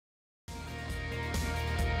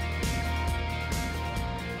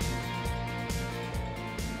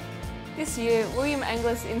This year, William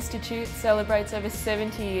Angliss Institute celebrates over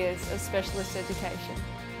 70 years of specialist education.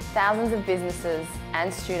 Thousands of businesses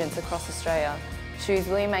and students across Australia choose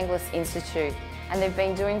William Angliss Institute, and they've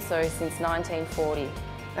been doing so since 1940.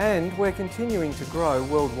 And we're continuing to grow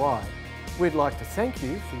worldwide. We'd like to thank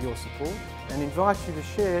you for your support and invite you to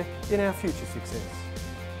share in our future success.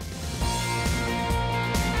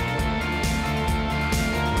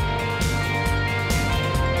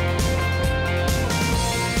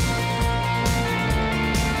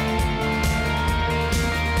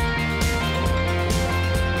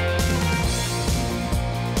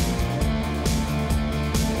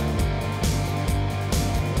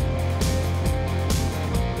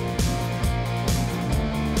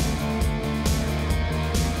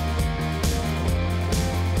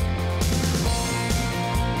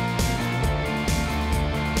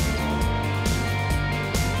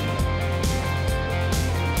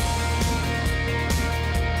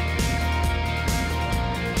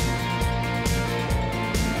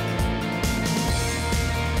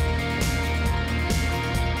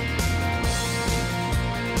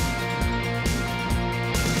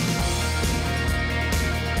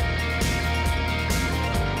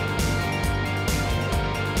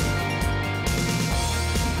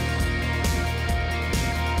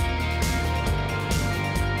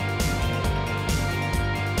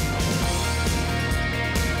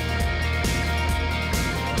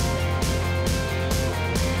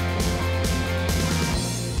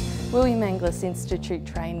 William Angliss Institute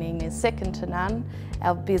training is second to none.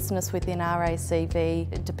 Our business within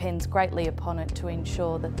RACV depends greatly upon it to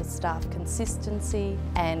ensure that the staff consistency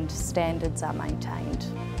and standards are maintained.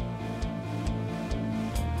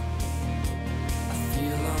 I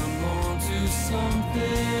feel I'm on to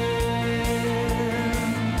something.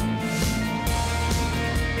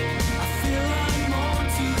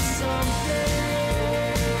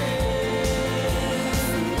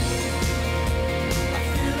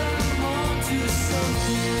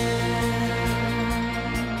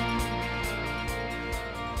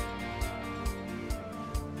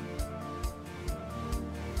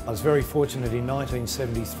 I was very fortunate in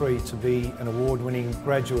 1973 to be an award-winning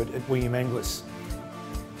graduate at William Angliss.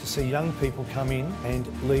 To see young people come in and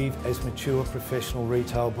leave as mature professional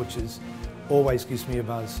retail butchers always gives me a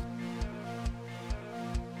buzz.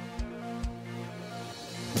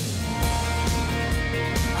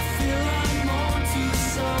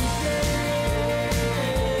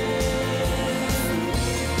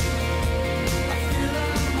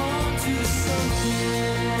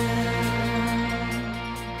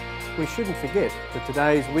 We shouldn't forget that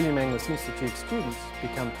today's William Angliss Institute students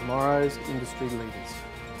become tomorrow's industry leaders.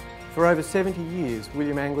 For over 70 years,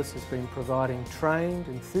 William Angliss has been providing trained,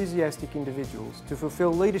 enthusiastic individuals to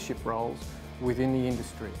fulfil leadership roles within the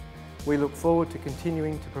industry. We look forward to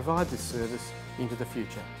continuing to provide this service into the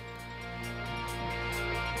future.